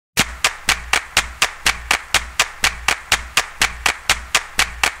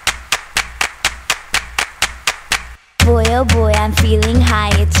Boy oh boy, I'm feeling high.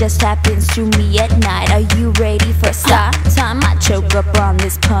 It just happens to me at night. Are you ready for start time? I choke up on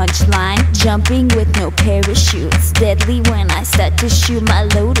this punchline. Jumping with no parachutes. Deadly when I start to shoot. My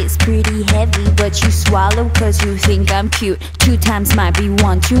load is pretty heavy, but you swallow cause you think I'm cute. 2 times might be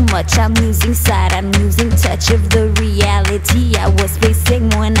one too much. I'm losing sight, I'm losing touch of the reality I was facing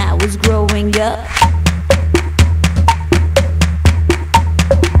when I was growing up.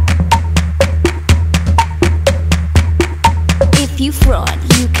 If you front,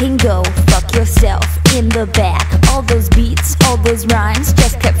 you can go fuck yourself in the back. All those beats, all those rhymes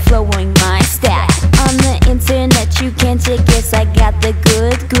just kept flowing my stack. On the internet you can take guess, I got the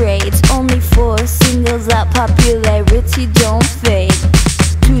good grades. Only 4 singles out, popularity don't fade.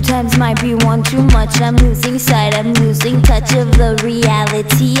 2 times might be one too much. I'm losing sight, I'm losing touch of the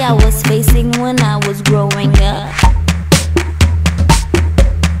reality I was facing when I was growing up.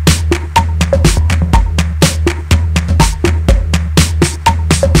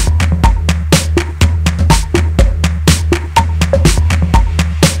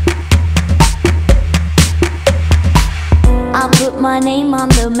 I'll put my name on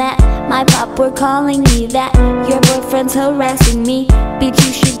the map. My pop were calling me that. Your boyfriend's harassing me, bitch,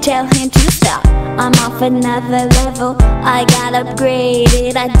 you should tell him to stop. I'm off another level, I got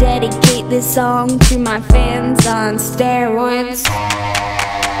upgraded. I dedicate this song to my fans on steroids.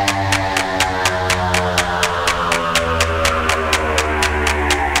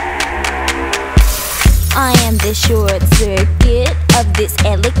 I am the short circuit of this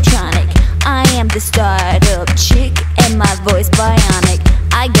electronic. I am the startup chick and my voice bionic.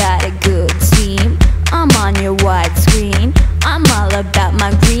 I got a good team, I'm on your widescreen. I'm all about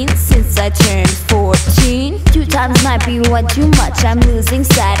my green since I turned 14. 2 times might be one too much. I'm losing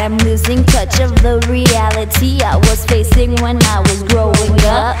sight, I'm losing touch of the reality I was facing when I was growing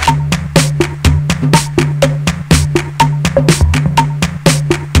up.